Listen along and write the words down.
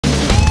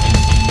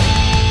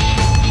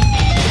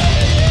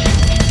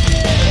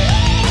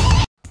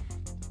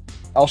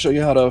I'll show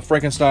you how to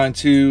Frankenstein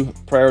 2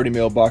 priority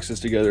mail boxes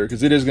together,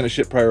 because it is going to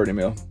ship priority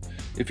mail.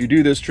 If you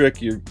do this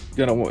trick, you're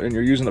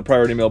using the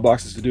priority mail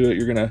boxes to do it,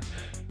 you're gonna,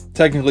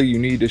 technically you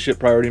need to ship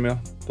priority mail,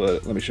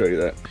 but let me show you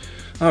that.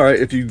 All right,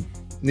 if you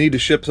need to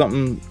ship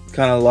something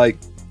kind of like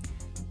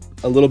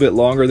a little bit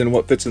longer than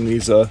what fits in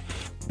these you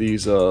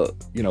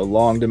know,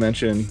 long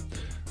dimension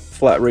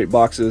flat rate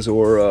boxes,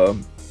 or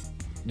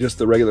just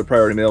the regular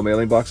priority mail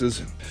mailing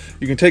boxes,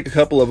 you can take a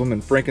couple of them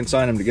and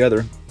Frankenstein them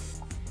together.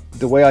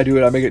 The way I do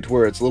it, I make it to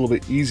where it's a little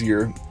bit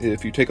easier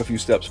if you take a few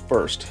steps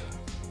first.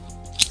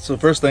 So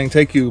first thing,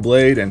 take your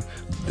blade and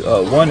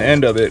one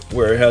end of it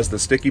where it has the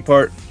sticky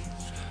part,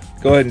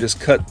 go ahead and just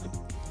cut.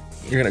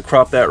 You're gonna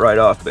crop that right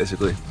off,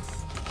 basically.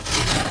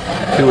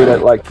 Do it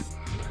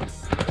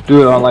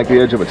on like the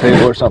edge of a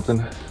table or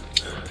something.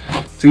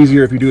 It's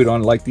easier if you do it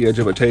on like the edge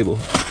of a table.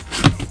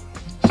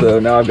 So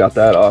now I've got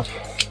that off.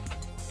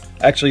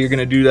 Actually, you're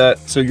gonna do that.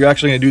 So you're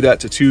actually gonna do that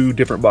to 2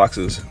 different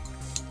boxes.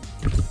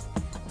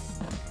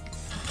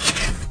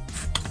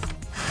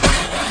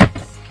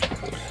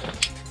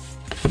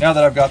 Now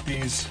that I've got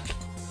these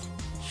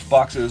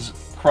boxes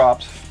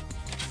cropped,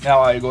 now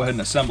I go ahead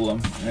and assemble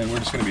them, and we're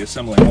just going to be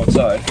assembling one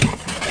side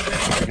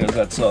because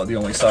that's the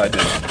only side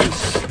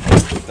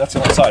that's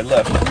the only side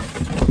left.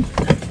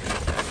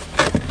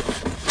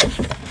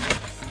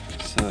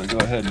 So go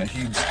ahead and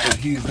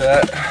adhese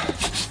that.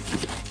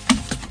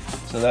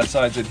 So that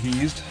side's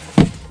adhesed.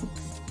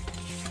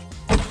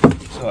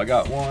 So I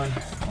got one.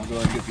 I'll go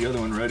ahead and get the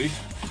other one ready.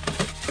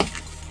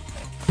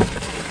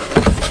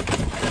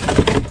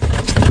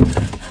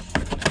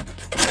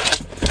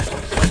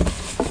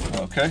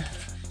 Okay,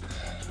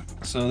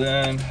 so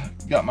then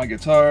got my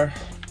guitar,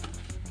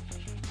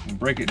 and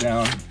break it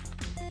down,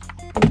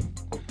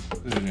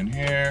 put it in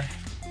here,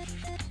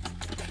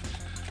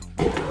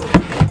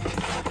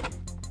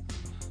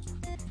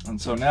 and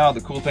so now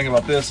the cool thing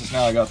about this is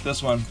now I got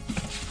this one.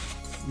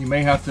 You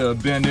may have to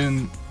bend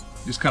in,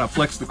 just kind of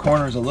flex the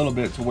corners a little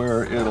bit to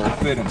where it'll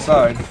fit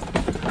inside.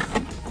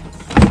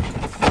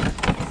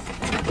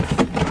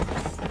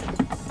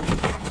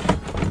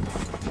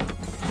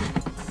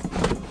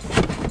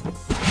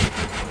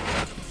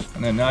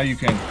 And then now you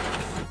can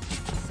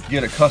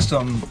get a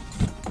custom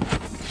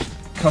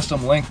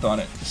length on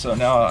it. So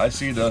now I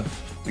see the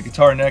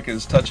guitar neck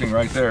is touching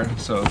right there.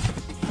 So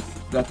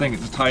that thing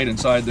is tight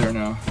inside there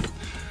now.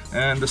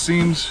 And the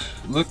seams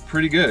look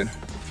pretty good.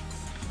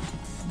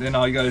 Then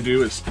all you got to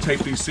do is tape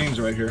these seams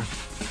right here.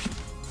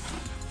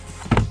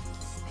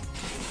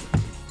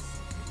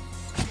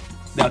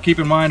 Now keep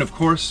in mind, of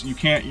course, you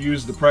can't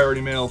use the priority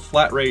mail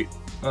flat rate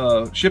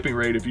shipping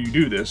rate if you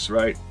do this,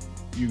 right?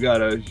 You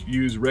gotta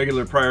use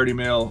regular priority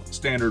mail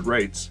standard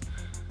rates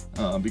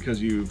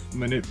because you've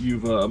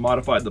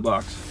modified the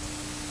box.